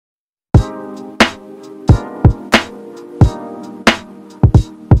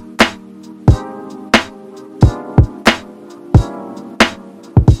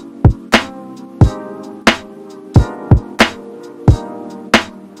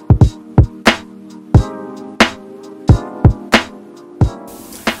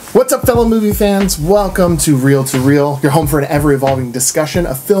What's up, fellow movie fans? Welcome to Reel, your home for an ever-evolving discussion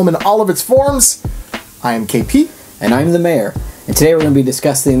of film in all of its forms. I am KP. And I'm the Mayor. And today we're going to be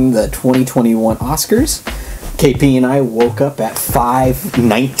discussing the 2021 Oscars. KP and I woke up at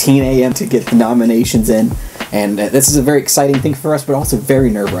 5:19 a.m. to get the nominations in. And this is a very exciting thing for us, but also very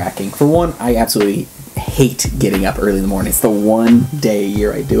nerve-wracking. For one, I absolutely hate getting up early in the morning. It's the one day a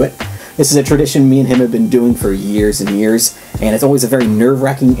year I do it. This is a tradition me and him have been doing for years and years, and it's always a very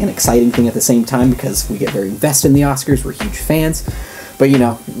nerve-wracking and exciting thing at the same time because we get very invested in the Oscars. We're huge fans. But, you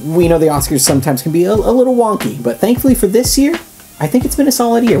know, we know the Oscars sometimes can be a little wonky, but thankfully for this year, I think it's been a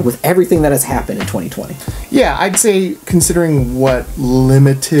solid year with everything that has happened in 2020. Yeah, I'd say considering what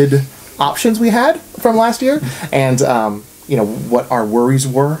limited options we had from last year and, you know, what our worries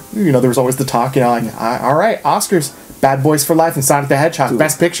were, you know, there was always the talk, you know, like, all right, Oscars, Bad Boys for Life and Sonic the Hedgehog,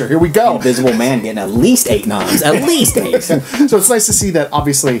 Best Picture, here we go. Invisible Man getting at least 8 noms, at least 8. So it's nice to see that,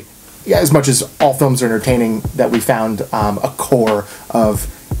 obviously, yeah, as much as all films are entertaining, that we found a core of,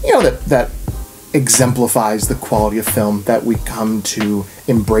 you know, that exemplifies the quality of film that we come to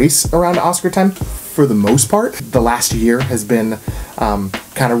embrace around Oscar time for the most part. The last year has been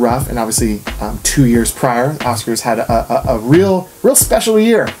kind of rough, and obviously 2 years prior, Oscars had a real special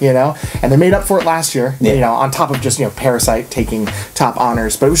year, you know, and they made up for it last year, you know, on top of just, you know, Parasite taking top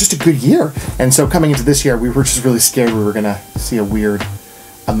honors, but it was just a good year. And so coming into this year, we were just really scared we were gonna see a weird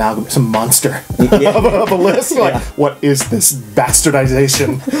amalgam, some monster of a list. Like, what is this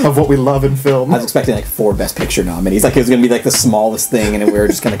bastardization of what we love in film? I was expecting like 4 Best Picture nominees. Like it was going to be like the smallest thing, and we were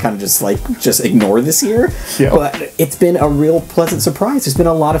just going to kind of just ignore this year. Yeah. But it's been a real pleasant surprise. There's been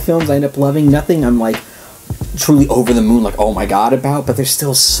a lot of films I end up loving. Nothing I'm like truly over the moon, like, oh my god about, but there's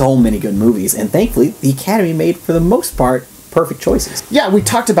still so many good movies. And thankfully, the Academy made, for the most part, perfect choices. Yeah, we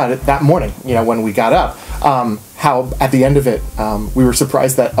talked about it that morning, you know, when we got up. How at the end of it, we were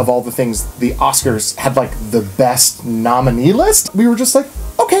surprised that of all the things, the Oscars had like the best nominee list. We were just like,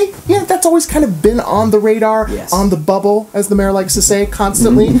 okay, yeah, that's always kind of been on the radar, on the bubble, as the Mayor likes to say,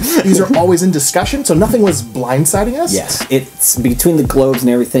 constantly. These are always in discussion, so nothing was blindsiding us. Yes, it's between the Globes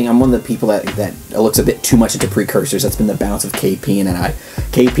and everything. I'm one of the people that looks a bit too much into precursors. That's been the balance of KP and I.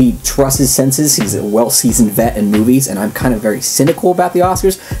 KP trusts his senses. He's a well-seasoned vet in movies, and I'm kind of very cynical about the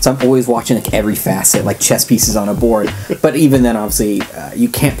Oscars, so I'm always watching like every facet, like chess pieces on a board. But even then, obviously, you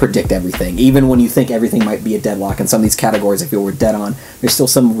can't predict everything. Even when you think everything might be a deadlock in some of these categories, if you were dead on, there's still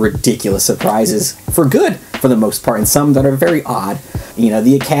some ridiculous surprises for good, for the most part, and some that are very odd. You know,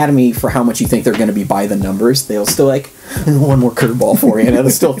 the Academy, for how much you think they're going to be by the numbers, they'll still like, one more curveball for you, and they'll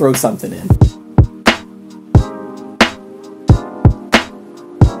still throw something in.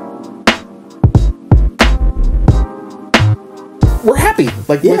 We're happy,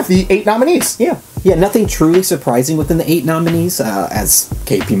 like, with the 8 nominees. Yeah, nothing truly surprising within the 8 nominees. As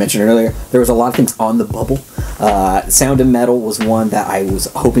KP mentioned earlier, there was a lot of things on the bubble. Sound and Metal was one that I was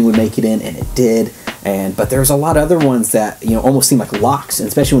hoping would make it in, and it did. But there's a lot of other ones that, you know, almost seem like locks. And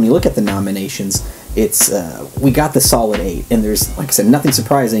especially when you look at the nominations, it's we got the solid 8, and there's, like I said, nothing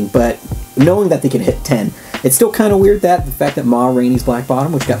surprising. But knowing that they can hit 10, it's still kind of weird that the fact that Ma Rainey's Black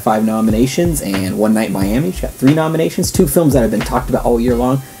Bottom, which got 5 nominations, and One Night in Miami, which got 3 nominations, 2 films that have been talked about all year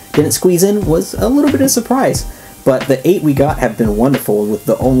long, didn't squeeze in, was a little bit of a surprise. But the 8 we got have been wonderful, with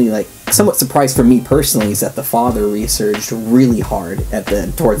the only, like, somewhat surprise for me personally is that The Father resurged really hard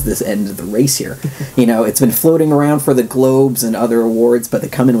towards this end of the race here. You know, it's been floating around for the Globes and other awards, but to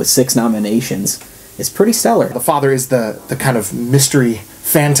come in with 6 nominations is pretty stellar. The Father is the kind of mystery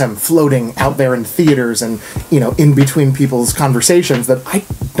phantom floating out there in theaters and, you know, in between people's conversations that I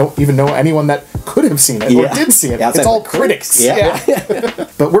don't even know anyone that could have seen it or did see it. It's all critics.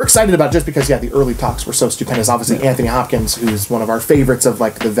 But we're excited about it just because, the early talks were so stupendous. Obviously, Anthony Hopkins, who's one of our favorites of,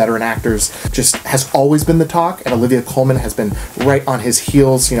 like, the veteran actors, just has always been the talk, and Olivia Colman has been right on his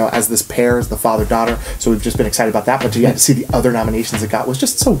heels, you know, as this pair, as the father-daughter. So we've just been excited about that. But to see the other nominations it got was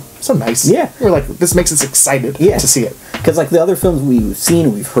just so nice. Yeah. We're like, this makes us excited to see it. Because, like, the other films we've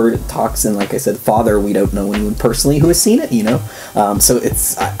seen, we've heard talks, and like I said, Father, we don't know anyone personally who has seen it, you know? So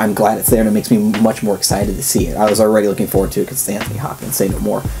I'm glad it's there, and it makes me much more excited to see it. I was already looking forward to it because it's Anthony Hopkins, say no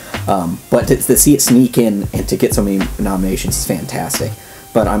more. But to see it sneak in and to get so many nominations is fantastic.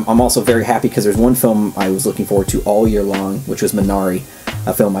 But I'm also very happy because there's one film I was looking forward to all year long, which was Minari,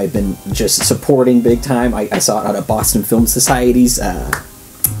 a film I've been just supporting big time. I saw it at a Boston Film Society's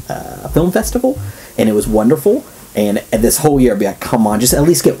film festival, and it was wonderful. And this whole year, I'd be like, come on, just at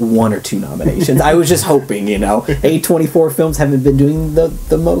least get 1 or 2 nominations. I was just hoping, you know. A24 films haven't been doing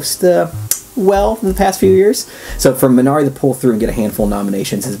the most well in the past few years. So for Minari to pull through and get a handful of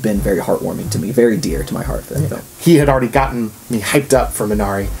nominations has been very heartwarming to me, very dear to my heart for that film. He had already gotten me hyped up for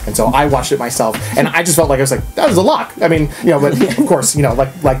Minari, and so I watched it myself, and I just felt like I was like, that was a lock. I mean, but of course,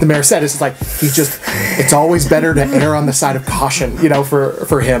 like the mayor said, it's like it's always better to err on the side of caution,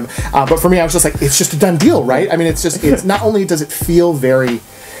 for him. But for me, I was just like, it's just a done deal, right? I mean, it's not only does it feel very,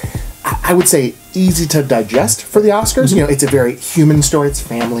 I would say, easy to digest for the Oscars. It's a very human story. It's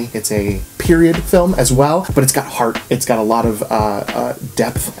family. It's a period film as well, but it's got heart. It's got a lot of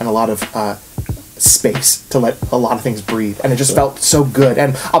depth and a lot of space to let a lot of things breathe, and it just felt so good.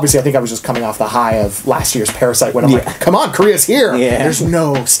 And obviously I think I was just coming off the high of last year's Parasite when I'm like, come on, Korea's here. There's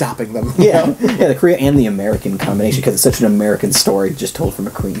no stopping them. The Korea and the American combination, because it's such an American story just told from a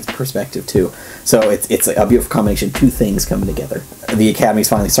Korean perspective too. So it's a beautiful combination, two things coming together. The Academy's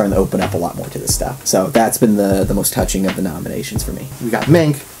finally starting to open up a lot more to this stuff, so that's been the most touching of the nominations for me. We got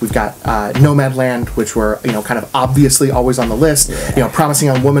Mank, we've got Nomadland, which were kind of obviously always on the list. Promising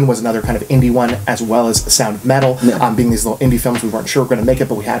Young Woman was another kind of indie one, as well as Sound of Metal, being these little indie films we weren't sure were going to make it,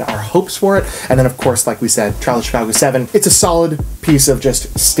 but we had our hopes for it. And then, of course, like we said, Trial of Chicago 7. It's a solid piece of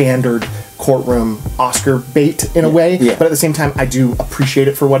just standard courtroom Oscar bait in a way, but at the same time, I do appreciate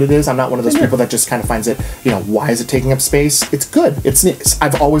it for what it is. I'm not one of those people that just kind of finds it, why is it taking up space? It's good.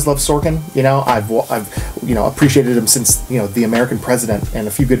 I've always loved Sorkin. I've appreciated him since The American President and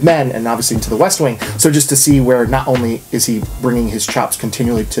A Few Good Men, and obviously into The West Wing. So just to see where not only is he bringing his chops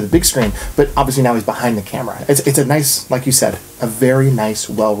continually to the big screen, but obviously now he's behind the camera. It's a nice, like you said, a very nice,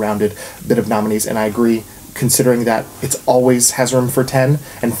 well-rounded bit of nominees, and I agree, considering that it's always has room for 10,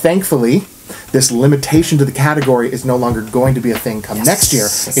 and thankfully this limitation to the category is no longer going to be a thing come next year.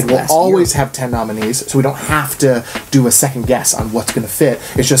 It will always have 10 nominees, so we don't have to do a second guess on what's going to fit.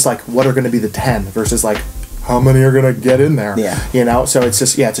 It's just like, what are going to be the 10 versus like, how many are going to get in there? So it's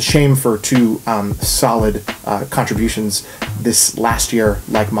just, it's a shame for two solid contributions this last year,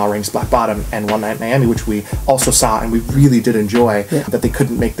 like Ma Rainey's Black Bottom and One Night in Miami, which we also saw and we really did enjoy, that they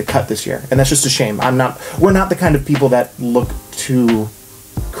couldn't make the cut this year. And that's just a shame. We're not the kind of people that look too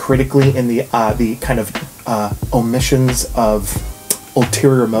critically in the kind of omissions of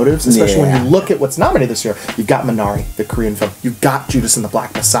ulterior motives, especially when you look at what's nominated this year. You've got Minari, the Korean film. You've got Judas and the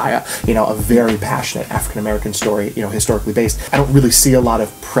Black Messiah, a very passionate African-American story, historically based. I don't really see a lot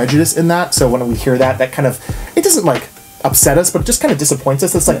of prejudice in that, so when we hear that kind of, it doesn't like upset us, but it just kind of disappoints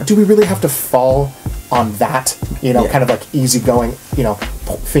us. It's like, do we really have to fall on that, kind of like easygoing,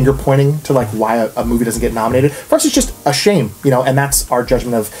 finger pointing to like why a movie doesn't get nominated? For us, it's just a shame, and that's our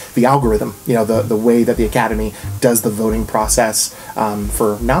judgment of the algorithm, the way that the Academy does the voting process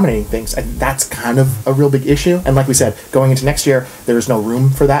for nominating things. And that's kind of a real big issue. And like we said, going into next year, there's no room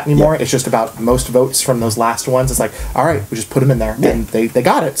for that anymore. It's just about most votes from those last ones. It's like, all right, we just put them in there, and they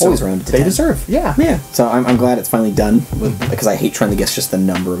got it. So always rounded to they 10. deserve. So I'm glad it's finally done, because I hate trying to guess just the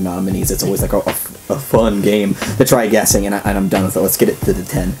number of nominees. It's always like a fun game to try guessing, and I'm done with it. Let's get it to the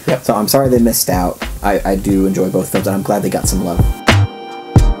 10. So I'm sorry they missed out. I do enjoy both films, and I'm glad they got some love.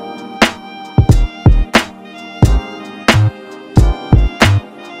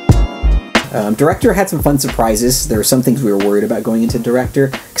 Director had some fun surprises. There were some things we were worried about going into director,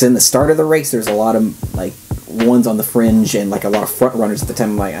 because in the start of the race, there's a lot of like ones on the fringe and like a lot of front runners at the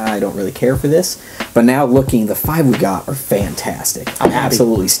time. I'm like, I don't really care for this. But now looking, the 5 we got are fantastic. I'm happy.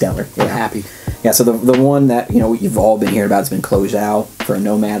 Absolutely stellar. I'm happy. Yeah, so the one that you've all been hearing about has been Chloe Zhao for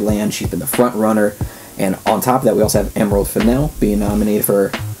Nomadland. She's been the front runner, and on top of that, we also have Emerald Fennell being nominated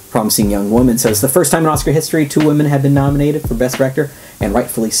for Promising Young Woman. So it's the first time in Oscar history 2 women have been nominated for Best Director, and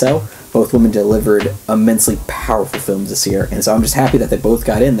rightfully so. Both women delivered immensely powerful films this year, and so I'm just happy that they both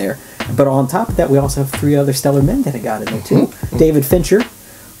got in there. But on top of that, we also have 3 other stellar men that have got in there too. David Fincher,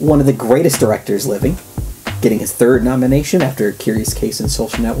 one of the greatest directors living, getting his 3rd nomination after Curious Case and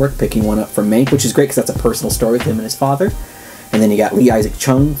Social Network, picking one up from Mank, which is great because that's a personal story with him and his father. And then you got Lee Isaac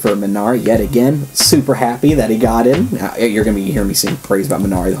Chung for Minari yet again. Super happy that he got in. You're going to be hearing me sing praise about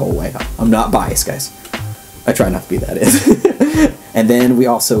Minari the whole way. I'm not biased, guys. I try not to be that is. And then we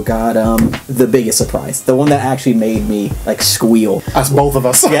also got the biggest surprise, the one that actually made me like squeal. Us, both of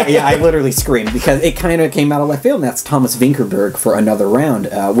us. yeah, I literally screamed because it kind of came out of left field, and that's Thomas Vinterberg for Another Round,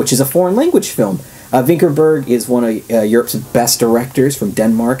 which is a foreign language film. Vinterberg is one of Europe's best directors from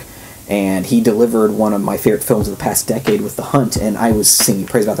Denmark, and he delivered one of my favorite films of the past decade with The Hunt, and I was singing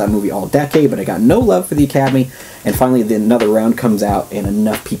praise about that movie all decade, but I got no love for the Academy, and finally Another Round comes out, and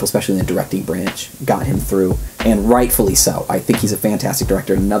enough people, especially in the directing branch, got him through, and rightfully so. I think he's a fantastic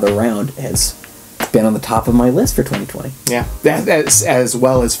director. Another Round has been on the top of my list for 2020. Yeah, as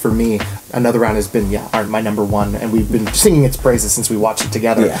well as for me, Another Round has been my number one, and we've been singing its praises since we watched it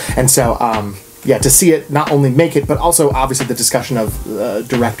together. Yeah. And so to see it not only make it, but also obviously the discussion of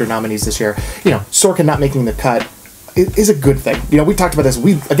director nominees this year. Sorkin not making the cut is a good thing. We talked about this.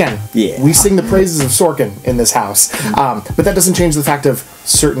 We sing the praises of Sorkin in this house, but that doesn't change the fact of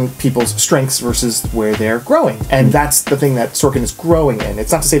certain people's strengths versus where they're growing, and that's the thing that Sorkin is growing in.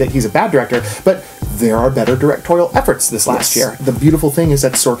 It's not to say that he's a bad director, but there are better directorial efforts this last year. The beautiful thing is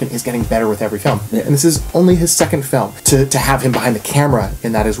that Sorkin is getting better with every film, and this is only his second film. To have him behind the camera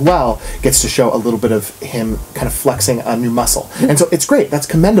in that as well gets to show a little bit of him kind of flexing a new muscle, and so it's great. That's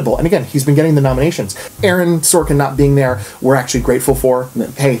commendable. And again, he's been getting the nominations. Aaron Sorkin not being there, we're actually grateful for.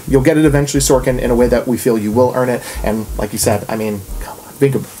 Hey, you'll get it eventually, Sorkin, in a way that we feel you will earn it. And like you said, I mean, come on,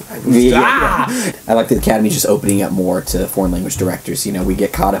 think of I like the Academy just opening up more to foreign language directors. We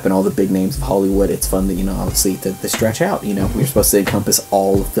get caught up in all the big names of Hollywood. It's fun that, obviously to stretch out. We're supposed to encompass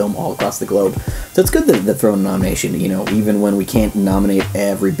all of film all across the globe. So it's good that throwing a nomination. Even when we can't nominate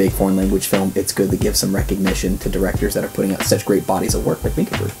every big foreign language film, it's good to give some recognition to directors that are putting out such great bodies of work like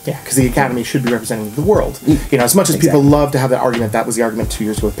Winkelberg. Yeah, because the Academy should be representing the world. As much as people love to have that argument, that was the argument 2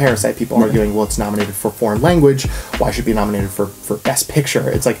 years ago with Parasite. People arguing, well, it's nominated for foreign language. Why should it be nominated for Best Picture?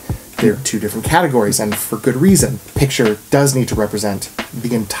 It's like, they're two different categories, and for good reason. Picture does need to represent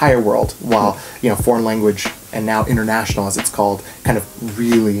the entire world, while foreign language, and now international as it's called, kind of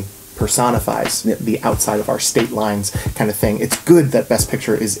really personifies the outside of our state lines kind of thing. It's good that Best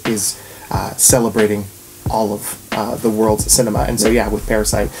Picture is celebrating all of the world's cinema. And so with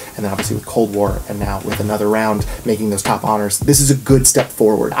Parasite, and then obviously with Cold War, and now with Another Round making those top honors, this is a good step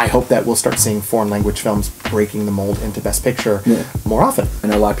forward. I hope that we'll start seeing foreign language films breaking the mold into Best Picture more often. I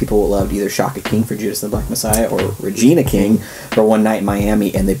know a lot of people loved either Shaka King for Judas and the Black Messiah or Regina King for One Night in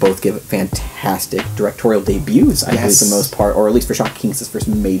Miami, and they both give fantastic directorial debuts, I believe, for the most part, or at least for Shaka King, it's his first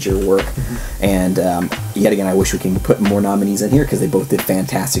major work. And yet again, I wish we can put more nominees in here because they both did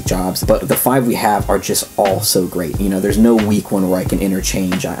fantastic jobs. But the 5 we have are just all so great. There's no weak one where I can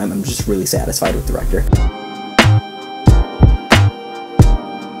interchange. I'm just really satisfied with the director.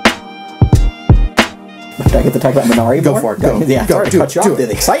 Do I get to talk about Minari Go more? for it. Go. Yeah, Go. Sorry to cut you off. The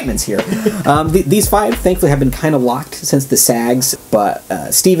excitement's here. These 5, thankfully, have been kind of locked since the SAGs, but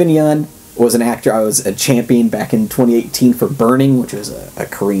Steven Yeun was an actor I was a champion back in 2018 for Burning, which was a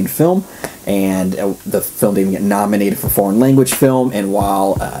Korean film, and the film didn't even get nominated for foreign language film. And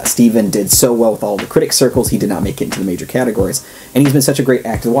while Steven did so well with all the critic circles, he did not make it into the major categories. And he's been such a great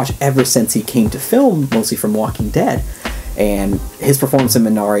actor to watch ever since he came to film, mostly from Walking Dead. And his performance in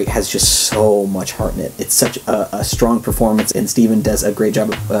Minari has just so much heart in it. It's such a strong performance, and Steven does a great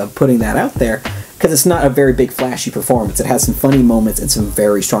job of putting that out there, because it's not a very big, flashy performance. It has some funny moments and some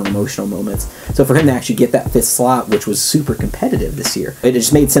very strong emotional moments. So for him to actually get that 5th slot, which was super competitive this year, it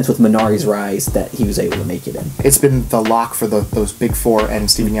just made sense with Minari's rise that he was able to make it in. It's been the lock for those big 4, and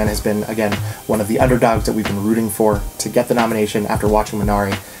Steven Yeun has been, again, one of the underdogs that we've been rooting for to get the nomination after watching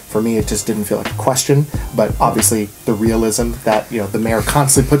Minari. For me, it just didn't feel like a question, but obviously the realism that the mayor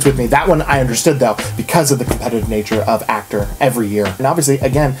constantly puts with me, that one I understood, though, because of the competitive nature of actor every year. And obviously,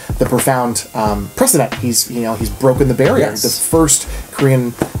 again, the profound precedent. He's broken the barrier. Yes. The first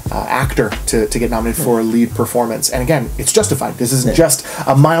Korean actor to get nominated for a lead performance. And again, it's justified. This isn't just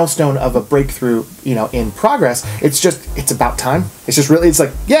a milestone of a breakthrough, in progress. It's about time. It's just really, it's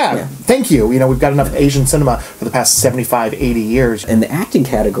like, thank you. We've got enough Asian cinema for the past 75, 80 years. In the acting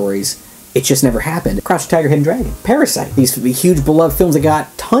categories, it just never happened. Crouching Tiger, Hidden Dragon, Parasite, these huge beloved films that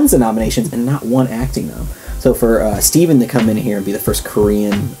got tons of nominations and not one acting nom. So for Steven to come in here and be the first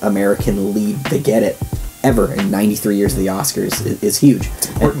Korean-American lead to get it ever in 93 years of the Oscars is huge. It's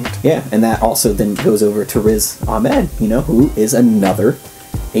important. And that also then goes over to Riz Ahmed, who is another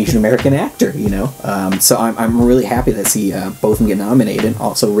Asian American actor, So I'm really happy to see both of them get nominated.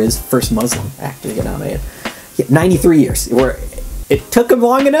 Also, Riz, first Muslim actor to get nominated. 93 years. It took him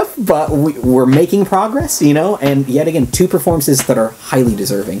long enough, but we're making progress, And yet again, 2 performances that are highly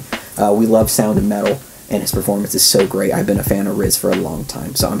deserving. We love Sound and Metal, and his performance is so great. I've been a fan of Riz for a long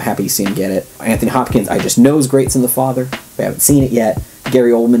time, so I'm happy to see him get it. Anthony Hopkins, I just know is great in The Father. I haven't seen it yet.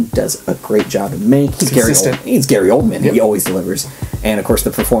 Gary Oldman does a great job in Mank. He's Gary Oldman. Yep. He always delivers. And of course,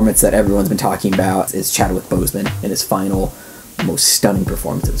 the performance that everyone's been talking about is Chadwick Boseman in his final, most stunning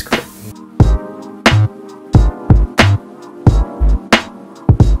performance of his career.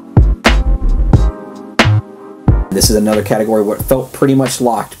 This is another category where it felt pretty much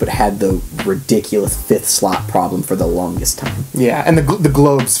locked, but had the ridiculous 5th slot problem for the longest time. Yeah, and the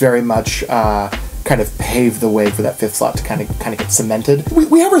Globes very much kind of paved the way for that 5th slot to kind of get cemented.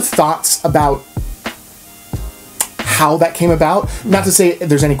 We have our thoughts about how that came about. Not to say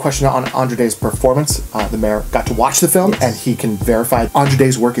there's any question on Andra Day's performance. The mayor got to watch the film, and he can verify Andra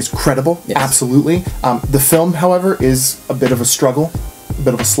Day's work is credible. Yes. Absolutely. The film, however, is a bit of a struggle. A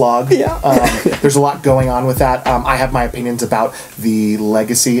bit of a slog. Yeah. There's a lot going on with that. I have my opinions about the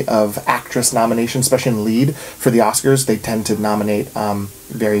legacy of actress nominations, especially in lead for the Oscars. They tend to nominate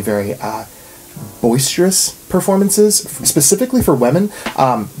very, very boisterous performances, specifically for women,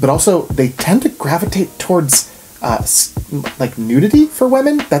 but also they tend to gravitate towards like nudity for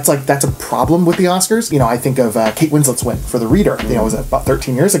women. That's a problem with the Oscars. You know, I think of Kate Winslet's win for The Reader. You know, it was about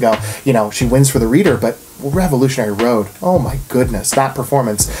 13 years ago. You know, she wins for The Reader, but Revolutionary Road, oh my goodness, that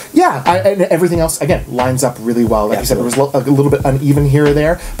performance. Yeah, and everything else, again, lines up really well. Like you said, there was a little bit uneven here or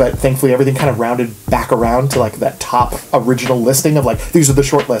there, but thankfully everything kind of rounded back around to like that top original listing of like, these are the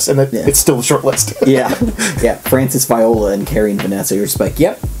short lists, and it's still the short list. Yeah. Frances, Viola, and Carrie and Vanessa, you're just like,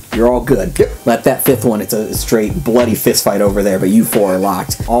 yep, you're all good. Yep. Let that fifth one, it's a straight bloody fist fight over there, but you four are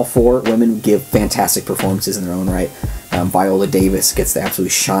locked. All four women give fantastic performances in their own right. Viola Davis gets the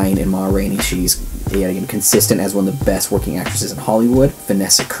absolute shine in Ma Rainey. She's again consistent as one of the best working actresses in Hollywood.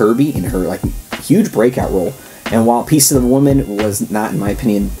 Vanessa Kirby in her like huge breakout role. And while Piece of the Woman was not, in my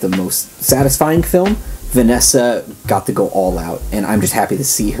opinion, the most satisfying film, Vanessa got to go all out, and I'm just happy to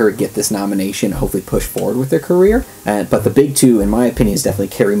see her get this nomination, hopefully push forward with her career. But the big two, in my opinion, is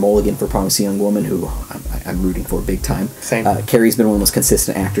definitely Carey Mulligan for Promising Young Woman, who I'm rooting for big time. Same. Carey's been one of the most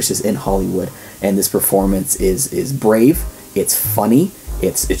consistent actresses in Hollywood, and this performance is brave, it's funny,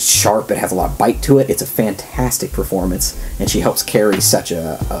 it's sharp, it has a lot of bite to it, it's a fantastic performance, and she helps carry such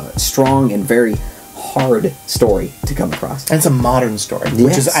a strong and very hard story to come across. And it's a modern story,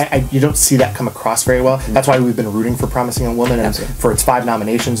 which is you don't see that come across very well. That's why we've been rooting for Promising Young Woman and for its 5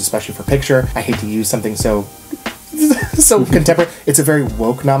 nominations, especially for picture. I hate to use something so contemporary. It's a very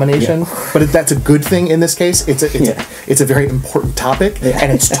woke nomination, but that's a good thing in this case. It's a very important topic,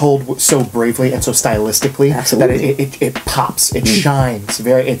 and it's told so bravely and so stylistically that it pops, it shines.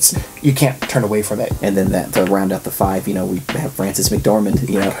 You can't turn away from it. And then to round out the 5, you know, we have Frances McDormand,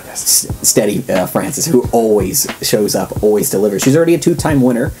 you know, steady Frances, who always shows up, always delivers. She's already a 2-time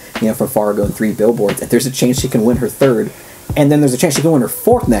winner, you know, for Fargo and 3 Billboards. There's a chance she can win her 3rd. And then there's a chance she can win her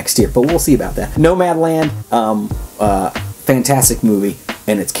 4th next year, but we'll see about that. Nomadland, fantastic movie,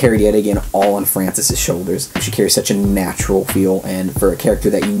 and it's carried yet again all on Frances's shoulders. She carries such a natural feel, and for a character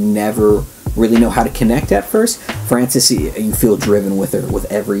that you never really know how to connect at first, Frances, you feel driven with her with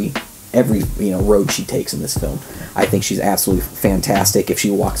every road she takes in this film. I think she's absolutely fantastic. If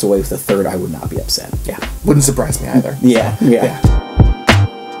she walks away with a 3rd, I would not be upset. Yeah, wouldn't surprise me either. Yeah.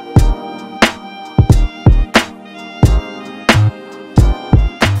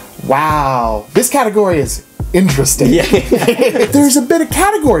 Wow, this category is interesting. There's a bit of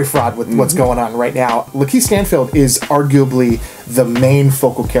category fraud with what's going on right now. Lakeith Stanfield is arguably the main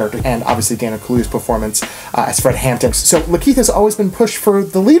focal character, and obviously Daniel Kaluuya's performance as Fred Hampton. So Lakeith has always been pushed for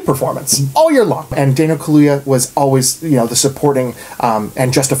the lead performance all year long, and Daniel Kaluuya was always, you know, the supporting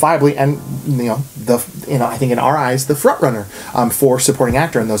and justifiably, and I think in our eyes, the front runner for supporting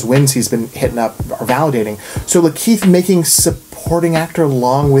actor, and those wins he's been hitting up are validating. So Lakeith making supporting actor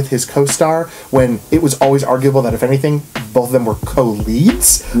along with his co-star when it was always arguable that if anything, both of them were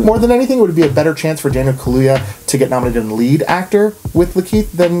co-leads. More than anything, it would be a better chance for Daniel Kaluuya to get nominated in lead actor with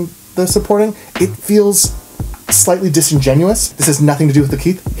Lakeith than the supporting. It feels slightly disingenuous. This has nothing to do with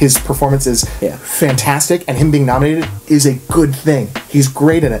Lakeith. His performance is fantastic, and him being nominated is a good thing. He's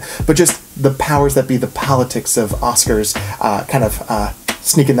great in it. But just the powers that be, the politics of Oscars, kind of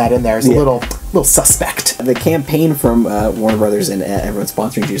sneaking that in there is a little suspect. The campaign from Warner Brothers and everyone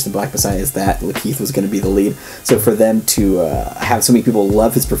sponsoring Judas and the Black Messiah is that Lakeith was going to be the lead. So for them to have so many people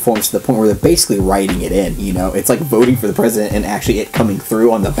love his performance to the point where they're basically writing it in, you know, it's like voting for the president and actually it coming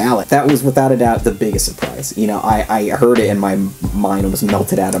through on the ballot. That was without a doubt the biggest surprise. You know, I heard it and my mind almost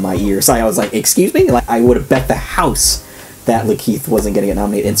melted out of my ears. I was like, excuse me? Like, I would have bet the house that Lakeith wasn't going to get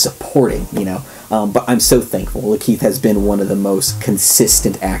nominated in supporting, you know. But I'm so thankful. Lakeith has been one of the most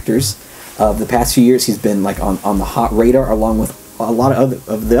consistent actors of the past few years. He's been like on the hot radar along with a lot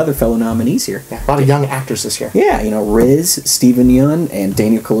of the other fellow nominees here. Yeah, a lot of young actors this year. Yeah, you know, Riz, Stephen Yeun, and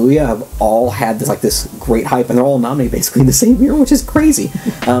Daniel Kaluuya have all had this great hype, and they're all nominated basically in the same year, which is crazy.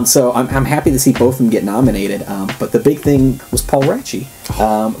 So I'm happy to see both of them get nominated. But the big thing was Paul Raci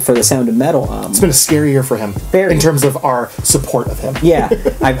for The Sound of Metal. It's been a scary year for him in terms of our support of him. Yeah,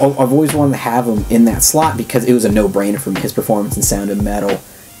 I've always wanted to have him in that slot because it was a no-brainer for me. His performance in Sound of Metal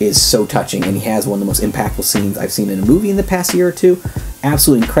is so touching, and he has one of the most impactful scenes I've seen in a movie in the past year or two.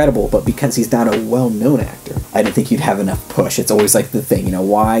 Absolutely incredible, but because he's not a well-known actor, I didn't think you'd have enough push. It's always like the thing,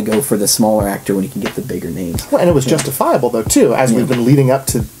 why go for the smaller actor when you can get the bigger names? Well, and it was justifiable, though, too. As we've been leading up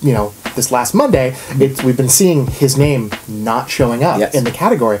to, this last Monday, we've been seeing his name not showing up in the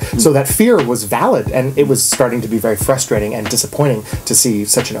category. So that fear was valid, and it was starting to be very frustrating and disappointing to see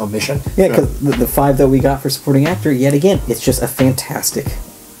such an omission. Yeah, because the 5 that we got for supporting actor, yet again, it's just a fantastic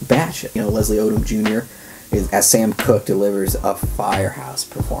batch. Leslie Odom Jr., as Sam Cooke, delivers a firehouse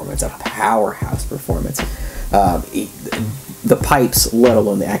performance, a powerhouse performance. The pipes, let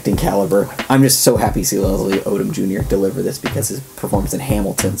alone the acting caliber. I'm just so happy to see Leslie Odom Jr. deliver this, because his performance in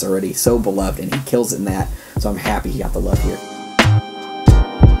Hamilton's already so beloved, and he kills it in that. So I'm happy he got the love here.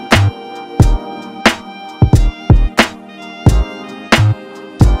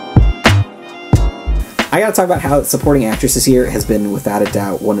 I gotta talk about how supporting actress this year has been, without a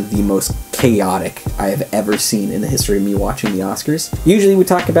doubt, one of the most chaotic I have ever seen in the history of me watching the Oscars. Usually we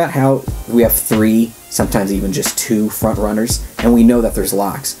talk about how we have 3, sometimes even just 2 front runners, and we know that there's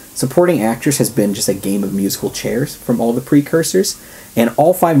locks. Supporting actress has been just a game of musical chairs from all the precursors, and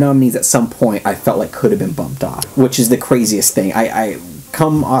all 5 nominees at some point I felt like could have been bumped off, which is the craziest thing. I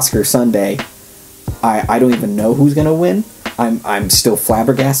come Oscar Sunday, I don't even know who's gonna win. I'm still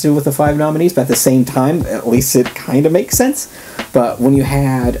flabbergasted with the 5 nominees, but at the same time, at least it kind of makes sense. But when you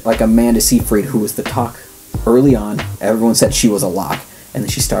had like Amanda Seyfried, who was the talk early on, everyone said she was a lock, and then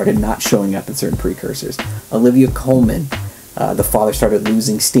she started not showing up in certain precursors. Olivia Colman, the father started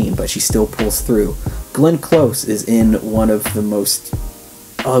losing steam, but she still pulls through. Glenn Close is in one of the most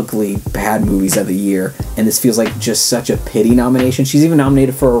ugly bad movies of the year, and this feels like just such a pity nomination. She's even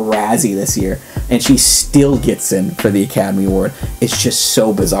nominated for a Razzie this year, and she still gets in for the Academy Award. It's just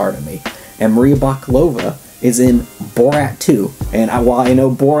so bizarre to me. And Maria Bakalova is in Borat 2, and while I know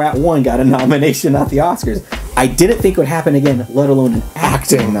Borat 1 got a nomination at the Oscars, I didn't think it would happen again, let alone an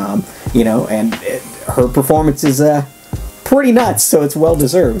acting nom, and her performance is pretty nuts, so it's well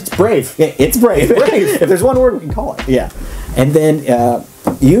deserved. It's brave. It's brave. If there's one word we can call it. Yeah. And then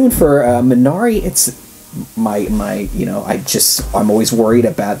Yoon for Minari, it's I'm always worried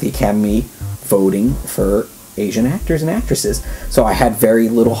about the Academy voting for Asian actors and actresses. So I had very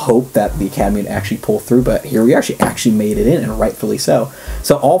little hope that the Academy would actually pull through, but here we are. She actually made it in, and rightfully so.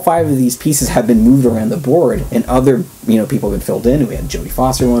 So all 5 of these pieces have been moved around the board, and other people have been filled in. We had Jodie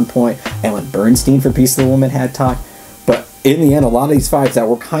Foster at one point, Ellen Bernstein for Piece of the Woman had talk. But in the end, a lot of these 5s that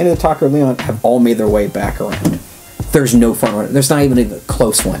were kind of the talk early on have all made their way back around. There's no front runner. There's not even a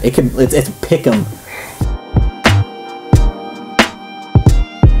close one. It's pick 'em.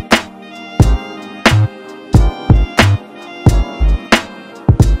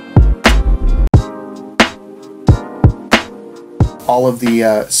 All of the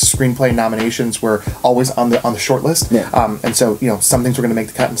screenplay nominations were always on the short list, and so some things were going to make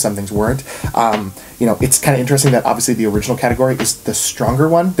the cut and some things weren't. It's kind of interesting that obviously the original category is the stronger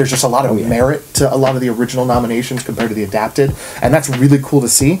one. There's just a lot of merit to a lot of the original nominations compared to the adapted, and that's really cool to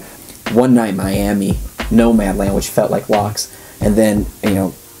see. One Night Miami, Nomadland, which felt like locks, and then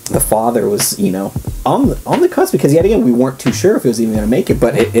The Father was on the cusp, because yet again we weren't too sure if it was even going to make it,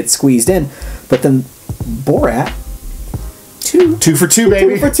 but it squeezed in. But then Borat. Two for two,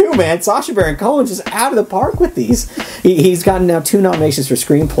 baby. 2 for 2, man. Sacha Baron Cohen's just out of the park with these. He's gotten now 2 nominations for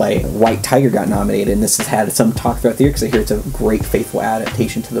screenplay. White Tiger got nominated, and this has had some talk throughout the year, because I hear it's a great, faithful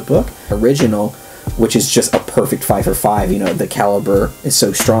adaptation to the book. Original, which is just a perfect 5 for 5. The caliber is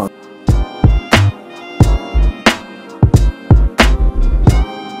so strong.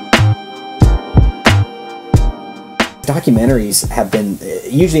 Documentaries have been,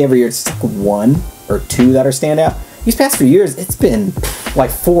 usually every year it's like 1 or 2 that are standout. These past few years, it's been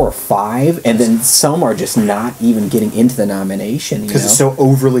like 4 or 5, and then some are just not even getting into the nomination. Because it's so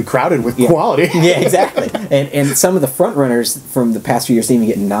overly crowded with quality. Yeah, exactly. And some of the front runners from the past few years didn't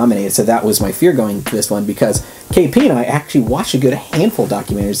even get nominated, so that was my fear going to this one, because KP and I actually watched a good handful of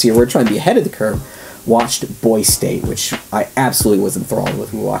documentaries here. We're trying to be ahead of the curve. Watched Boy State, which I absolutely was enthralled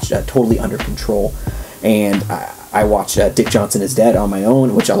with. We watched Totally Under Control, and I watched Dick Johnson Is Dead on my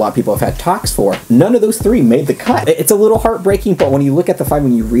own, which a lot of people have had talks for. None of those 3 made the cut. It's a little heartbreaking, but when you look at the 5,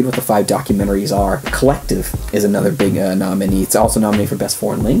 when you read what the 5 documentaries are, Collective is another big nominee. It's also nominated for Best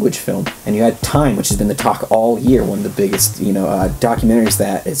Foreign Language Film. And you had Time, which has been the talk all year, one of the biggest documentaries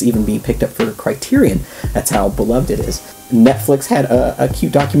that is even being picked up for Criterion. That's how beloved it is. Netflix had a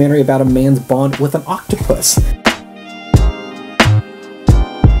cute documentary about a man's bond with an octopus.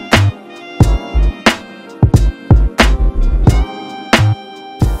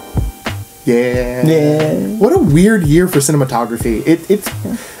 Yeah. What a weird year for cinematography.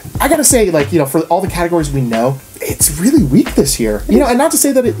 I gotta say, for all the categories we know, it's really weak this year. You know, and not to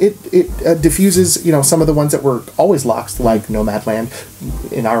say that it diffuses, you know, some of the ones that were always locks, like Nomadland,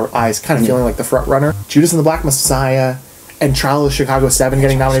 in our eyes, kind of feeling like the front runner. Judas and the Black Messiah and Trial of Chicago 7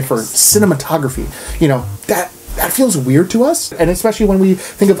 getting nominated for cinematography. You know, that feels weird to us, and especially when we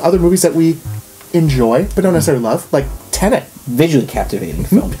think of other movies that we enjoy but don't necessarily love, like Tenet. Visually captivating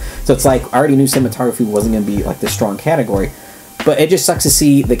film. So it's like, I already knew cinematography wasn't going to be like the strong category, but it just sucks to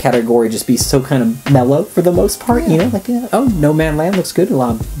see the category just be so kind of mellow for the most part. You know, like, oh, No Man Land looks good, a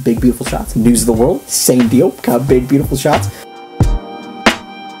lot of big beautiful shots. News of the World, same deal, got big beautiful shots.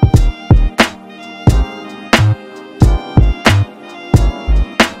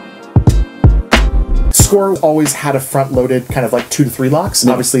 Score always had a front-loaded kind of like 2 to 3 locks.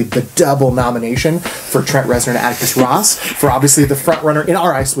 Obviously, the double nomination for Trent Reznor and Atticus Ross for obviously the front runner in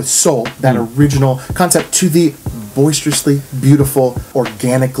our eyes with Soul, that original concept, to the boisterously beautiful,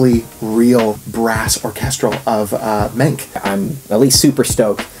 organically real brass orchestral of Mank. I'm at least super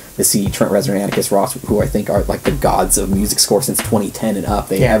stoked to see Trent Reznor and Atticus Ross, who I think are like the gods of music score since 2010 and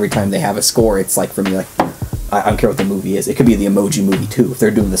up. Every time they have a score, it's like, for me, like, I don't care what the movie is. It could be the Emoji Movie too. If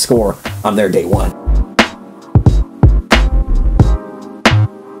they're doing the score, I'm there day one.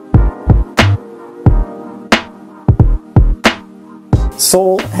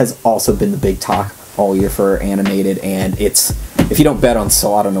 Soul has also been the big talk all year for animated, and it's, if you don't bet on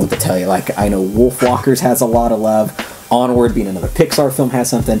Soul, I don't know what to tell you. Like, I know Wolfwalkers has a lot of love, Onward being another Pixar film has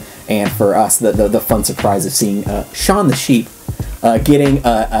something, and for us, the fun surprise of seeing Shaun the Sheep getting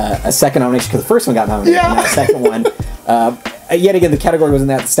a second nomination, because the first one got nominated, and now the second one. Yet again, the category wasn't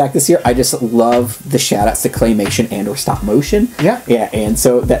that stacked this year. I just love the shout-outs to claymation and or stop motion. Yeah, and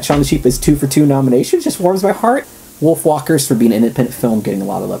so that Shaun the Sheep is 2 for 2 nominations just warms my heart. Wolfwalkers, for being an independent film, getting a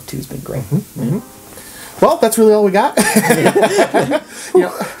lot of love too, has been great. Well, that's really all we got. You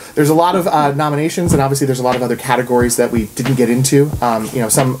know, there's a lot of nominations, and obviously there's a lot of other categories that we didn't get into. You know,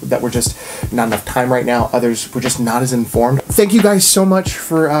 some that were just not enough time right now. Others were just not as informed. Thank you guys so much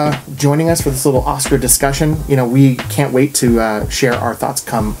for joining us for this little Oscar discussion. You know, we can't wait to share our thoughts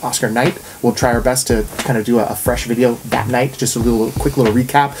come Oscar night. We'll try our best to kind of do a fresh video that night, just a quick little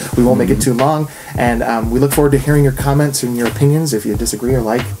recap. We won't make it too long, and we look forward to hearing your comments and your opinions. If you disagree or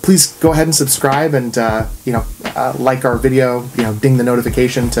like, please go ahead and subscribe, and you know, like our video. You know, ding the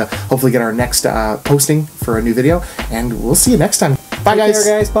notification to hopefully get our next posting for a new video, and we'll see you next time. Bye, guys. Take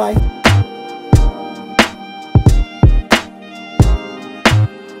care, guys. Bye.